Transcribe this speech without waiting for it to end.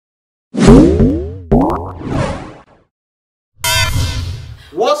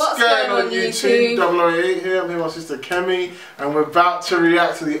What's going on YouTube? 008 here, I'm here with my sister Kemi, and we're about to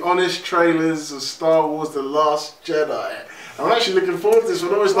react to the honest trailers of Star Wars The Last Jedi. I'm actually looking forward to this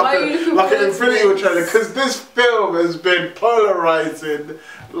one, almost like an Infinity War trailer, because this film has been polarizing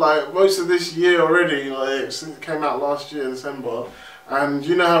like most of this year already, like since it came out last year, December. And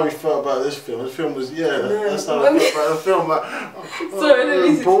you know how we felt about this film. This film was, that's how I felt about the film.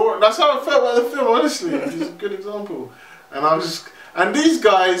 Like, that's how I felt about the film, honestly. It's a good example. And these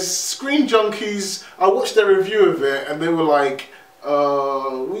guys, Screen Junkies, I watched their review of it and they were like,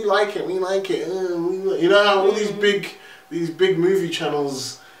 we like it. You know how all these big movie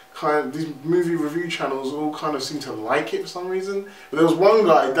channels, these movie review channels all kind of seem to like it for some reason. But there was one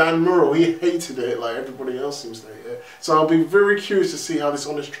guy, Dan Murrell, he hated it like everybody else seems to hate it. So I'll be very curious to see how this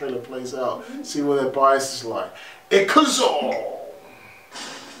honest trailer plays out, see what their bias is like. Ikazol!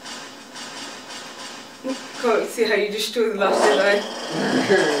 Can't see how you destroy The Last Jedi.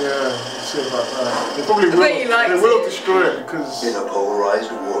 Yeah, we'll see about that. They probably will destroy it because... In a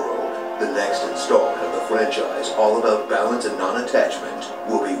polarized world, the next installment of the franchise, all about balance and non-attachment,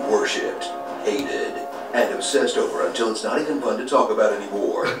 will be worshipped, hated, and obsessed over until it's not even fun to talk about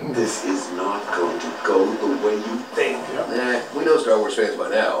anymore. This is not going to go the way you think. Yep. We know Star Wars fans by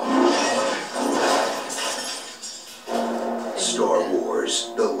now. Star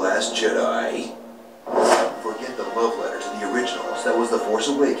Wars, The Last Jedi. Forget the love letter to the originals that was The Force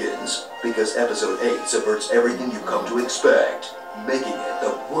Awakens, because Episode 8 subverts everything you've come to expect, making it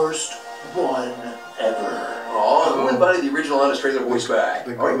the worst one ever. Aw, who invited the original honest trailer voice back?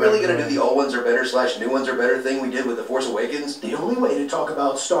 Are we really going to do the all ones are better / new ones are better thing we did with The Force Awakens? The only way to talk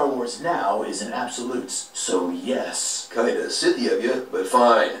about Star Wars now is in absolutes, so yes. Kinda Sithy of you, but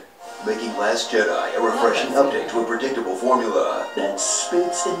fine. Making Last Jedi a refreshing update to a predictable formula that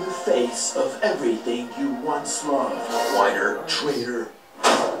spits in the face of everything you once loved. Whiner, traitor.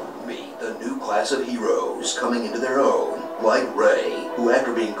 Meet the new class of heroes coming into their own, like Rey, who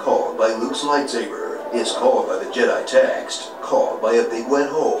after being called by Luke's lightsaber, is called by the Jedi text, called by a big wet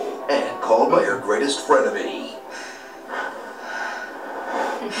hole, and called by her greatest frenemy.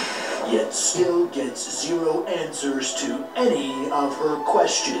 Yet still gets zero answers to any of her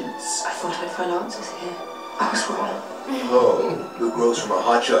questions. I thought I'd find answers here. I was wrong. Oh, who grows from a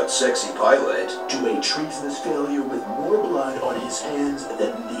hotshot sexy pilot to a treasonous failure with more blood on his hands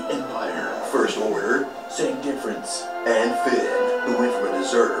than the Empire. First Order, same difference. And Finn, who went from a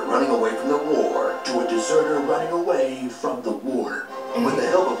deserter running away from the war to a deserter running away from the war. With the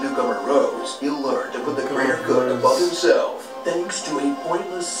help of newcomer Rose, he'll learn to put the greater good above himself. Thanks to a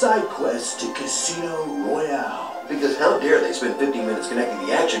pointless side quest to Casino Royale. Because how dare they spend 15 minutes connecting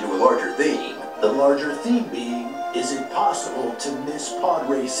the action to a larger theme? The larger theme being, is it possible to miss pod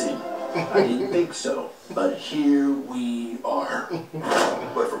racing? I didn't think so, but here we are.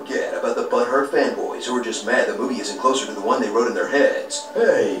 But forget about the butthurt fanboys who are just mad the movie isn't closer to the one they wrote in their heads.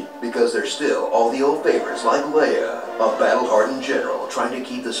 Hey! Because there's still all the old favorites like Leia, a battle-hardened general trying to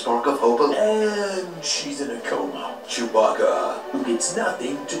keep the spark of hope alive. And she's in a coma. Chewbacca, who gets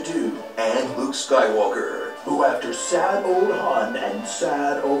nothing to do. And Luke Skywalker, who after sad old Han and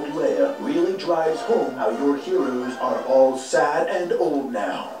sad old Leia really drives home how your heroes are all sad and old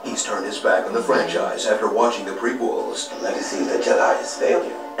now. He's turned his back on the franchise after watching the prequels. The legacy of the Jedi is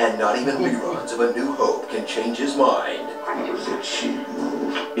failure. And not even reruns of A New Hope can change his mind. It was a cheap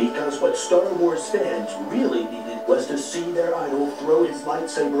move. Because what Star Wars fans really needed was to see their idol throw his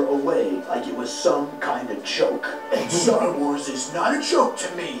lightsaber away like it was some kind of joke. And Star Wars is not a joke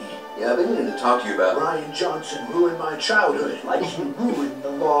to me. Yeah, I've been meaning to talk to you about... Rian Johnson ruined my childhood like he ruined the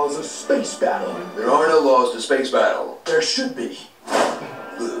laws of space battle. There are no laws to space battle. There should be.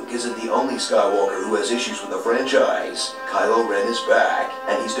 Luke isn't the only Skywalker who has issues with the franchise. Kylo Ren is back,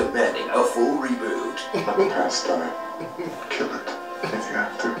 and he's demanding a full reboot. I'm past time. Kill it if you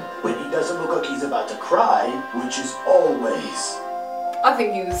have to. When he doesn't look like he's about to cry, which is always. I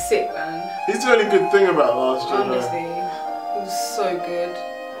think he was sick, man. He's the only good thing about Last Jedi. Honestly, he was so good.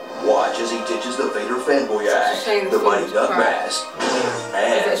 Watch as he ditches the Vader fanboy act, the Mighty Duck mask,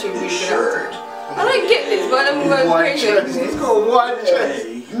 and his shirt. I don't get this, but I'm going to this. He's got a white chest.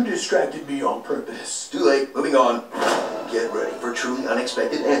 Hey, you distracted me on purpose. Too late, moving on. Get ready for truly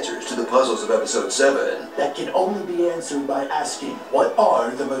unexpected answers to the puzzles of Episode 7. That can only be answered by asking, what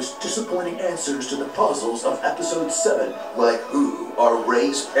are the most disappointing answers to the puzzles of Episode 7? Like who are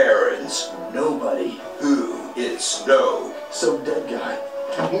Rey's parents? Nobody. Who is Snoke? Some dead guy.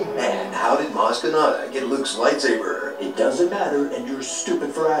 And how did Maz Kanata get Luke's lightsaber? It doesn't matter, and you're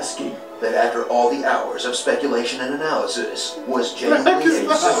stupid for asking. That after all the hours of speculation and analysis, was genuinely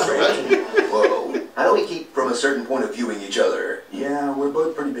a separation certain point of viewing each other. Yeah, we're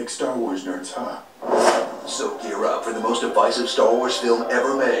both pretty big Star Wars nerds, huh? So gear up for the most divisive Star Wars film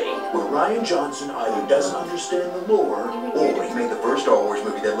ever made. Where Rian Johnson either doesn't understand the lore, Or he made the first Star Wars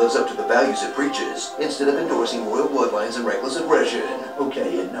movie that lives up to the values it preaches, instead of endorsing royal bloodlines and reckless aggression.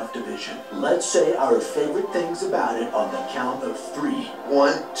 okay, enough division. Let's say our favorite things about it on the count of 3.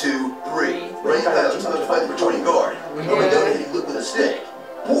 1, 2, 3. Ray pilots on fight the Praetorian Guard. Only hitting Luke with a stick.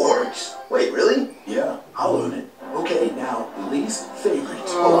 Porgs. Wait, really? Yeah, I'll own it. Okay, now, least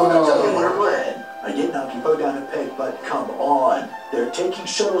favorites. Hold on, tell me what our plan. I get knock you both down a peg, but come on. They're taking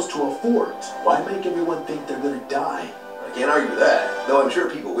shuttles to a fort. Why make everyone think they're gonna die? I can't argue with that, though I'm sure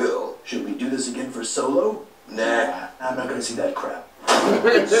people will. Should we do this again for Solo? Nah. I'm not gonna see that crap.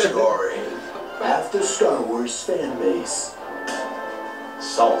 Scarring. Half the Star Wars fan base.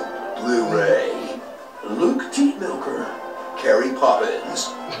 Salt. Blu-ray. Luke Teatmilker. Carrie Poppins.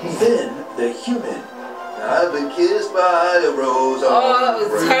 Finn the human. I've been kissed by a rose on Oh,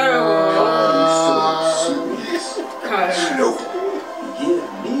 that was terrible. So serious. Nope. Give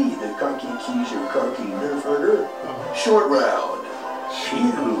me the car key keys, your car key nerf herder. Short round.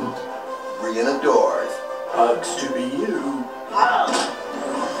 Phew. Brienne of Darth. Hugs to be you.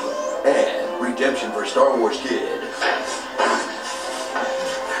 And redemption for Star Wars Kid.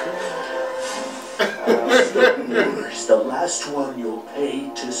 Wars, the last one you'll pay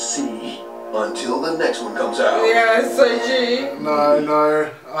to see. Until the next one comes out. Yeah, so G. No,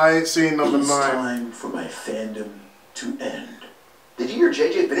 I ain't seen number It's 9. time for my fandom to end. Did you hear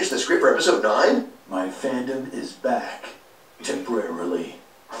JJ finish the script for episode 9? My fandom is back. Temporarily.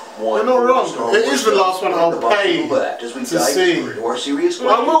 You're not wrong. It is the last one I'll pay as we to dive see. deeper into our serious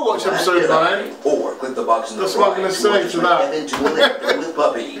Well, I will watch episode 9. Or click the box in the That's what I'm right gonna say watch to my that. Into an Actor with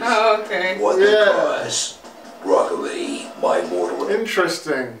puppies. Oh, okay. What Yeah. the cause? Broccoli, my mortal.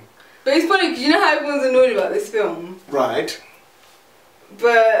 Interesting. But it's funny because you know how everyone's annoyed about this film? Right.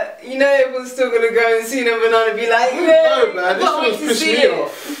 But you know everyone's still going to go and see number 9 and be like, No, yeah, man, this can't wait film's to pissed see me it.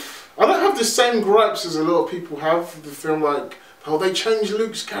 off. I don't have the same gripes as a lot of people have with the film, like, oh, they changed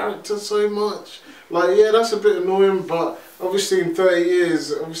Luke's character so much. Like, yeah, that's a bit annoying, but obviously in 30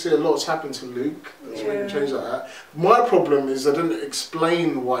 years, obviously a lot's happened to Luke. That's why he can change like that. My problem is they didn't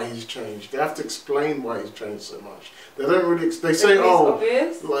explain why he's changed. They have to explain why he's changed so much. They don't really, they say, It's oh,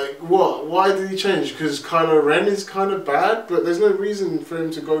 obvious. like, what? Why did he change? Because Kylo Ren is kind of bad, but there's no reason for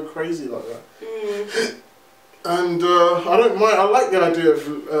him to go crazy like that. And I don't mind, I like the idea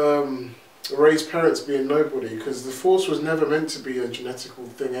of Rey's parents being nobody, because the Force was never meant to be a genetical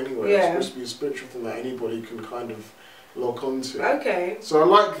thing anyway. It's supposed to be a spiritual thing that anybody can kind of lock onto. Okay. So I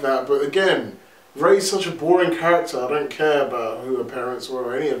like that, but again, Rey's such a boring character, I don't care about who her parents were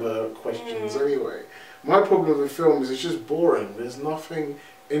or any of her questions anyway. My problem with the film is it's just boring. There's nothing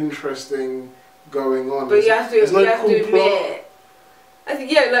interesting going on. But you have to, there's no you have cool to plot. admit, I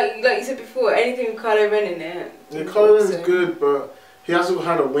think, yeah, like you said before, anything with Kylo Ren in it. Yeah, Kylo Ren's good, but he hasn't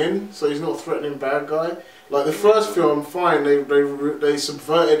had a win, so he's not a threatening bad guy. Like the first film, fine, they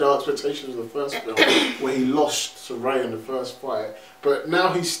subverted our expectations of the first film, where he lost to Rey in the first fight. But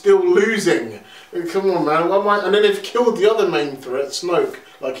now he's still losing. Come on, man. What am I? And then they've killed the other main threat, Snoke.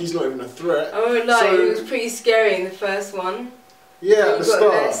 Like he's not even a threat. Oh, like So- it was pretty scary in the first one. Yeah, You at the got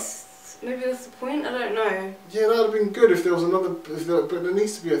start. less- maybe that's the point. I don't know. Yeah, that would have been good if there was another. But there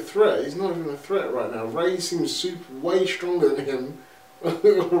needs to be a threat. He's not even a threat right now. Rey seems way stronger than him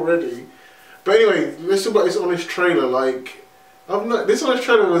already. But anyway, let's talk about this honest trailer. Like, this honest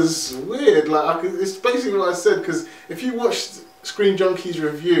trailer was weird. Like, it's basically what I said. Because if you watched Screen Junkie's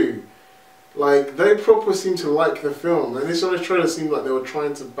review, like they proper seem to like the film, and this honest trailer seemed like they were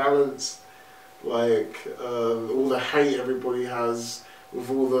trying to balance, like, all the hate everybody has with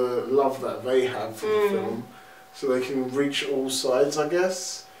all the love that they have for the film, so they can reach all sides, I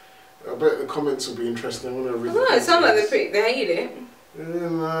guess. I bet the comments will be interesting. I want to read. I don't know. It sounded like they hated it. Yeah,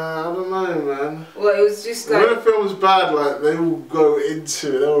 nah, I don't know, man. Well, it was just like When a film's bad, like they will go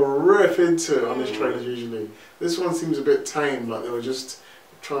into it, they'll rip into it on this trailers usually. This one seems a bit tame, like they were just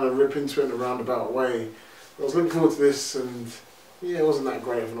trying to rip into it in a roundabout way. I was looking forward to this, and yeah, it wasn't that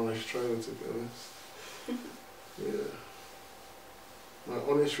great of an honest trailer, to be honest. Yeah. My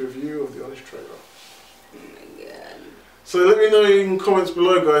honest review of the honest trailer. oh my god. So let me know in the comments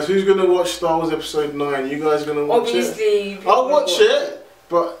below, guys, who's going to watch Star Wars Episode 9? You guys going to watch Obviously, it? I'll watch it,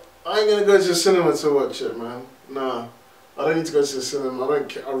 but I ain't going to go to the cinema to watch it, man. Nah. I don't need to go to the cinema. I don't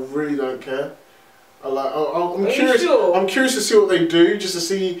care. I really don't care. I'm curious. Sure? I'm curious to see what they do, just to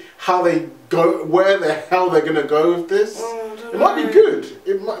see how they go, where the hell they're going to go with this. It might be good.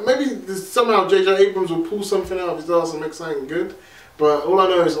 It might, maybe somehow J.J. Abrams will pull something out of his ass and make something good. But all I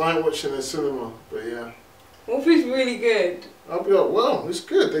know is I ain't watching the cinema. But yeah. Wolfie's really good. I'll be like, well, it's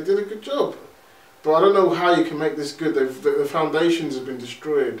good. They did a good job. But I don't know how you can make this good. The foundations have been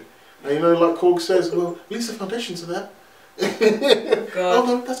destroyed. And you know, like Korg says, well, at least the foundations are there. God. Oh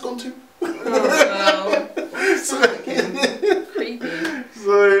no, that's gone too. Oh no. Creepy.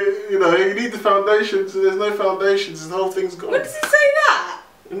 So, you know, you need the foundations, and there's no foundations, the whole thing's gone. When does it say that?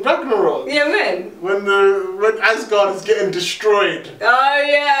 In Ragnarok. Yeah, when? When Asgard is getting destroyed. Oh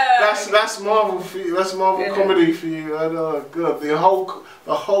yeah. That's Marvel for you. That's Marvel comedy for you. I know, God. The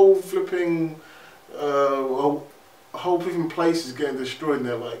whole flipping, whole flipping place is getting destroyed, and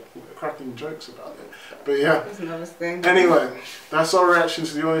they're like cracking jokes about it. But yeah. That's another thing. Anyway, that's our reaction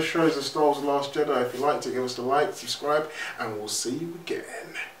to the honest shows of Star Wars: The Last Jedi. If you liked it, give us a like, subscribe, and we'll see you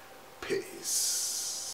again. Peace.